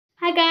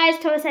Hi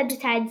guys, Thomas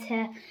Entertains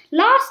here.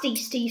 Last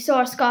Easter you saw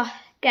us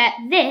get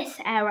this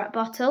Air Up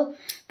bottle,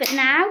 but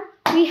now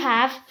we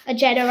have a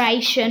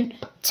Generation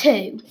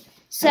 2.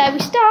 So we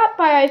start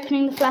by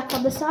opening the flap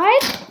on the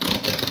side.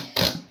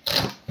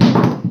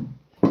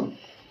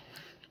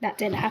 That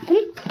didn't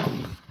happen.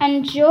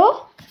 And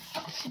you're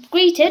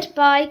greeted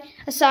by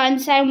a sign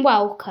saying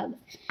welcome.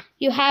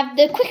 You have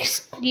the quick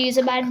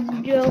user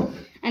manual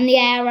and the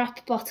Air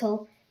Up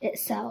bottle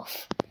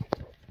itself.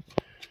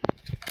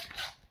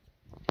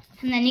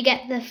 And then you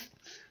get the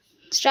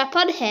strap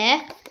on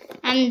here.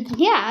 And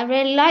yeah, I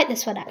really like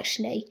this one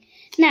actually.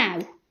 Now,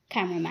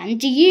 cameraman,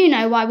 do you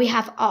know why we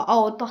have our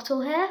old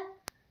bottle here?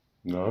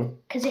 No.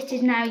 Because it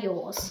is now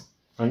yours.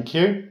 Thank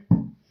you.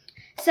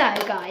 So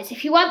guys,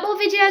 if you want more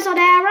videos on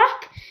Air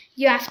Up,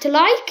 you have to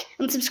like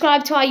and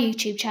subscribe to our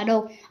YouTube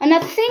channel.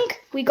 Another thing,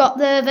 we got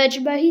the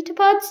Virgin Mojito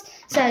pods.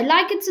 So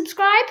like and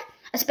subscribe,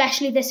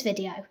 especially this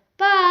video.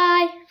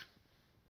 Bye.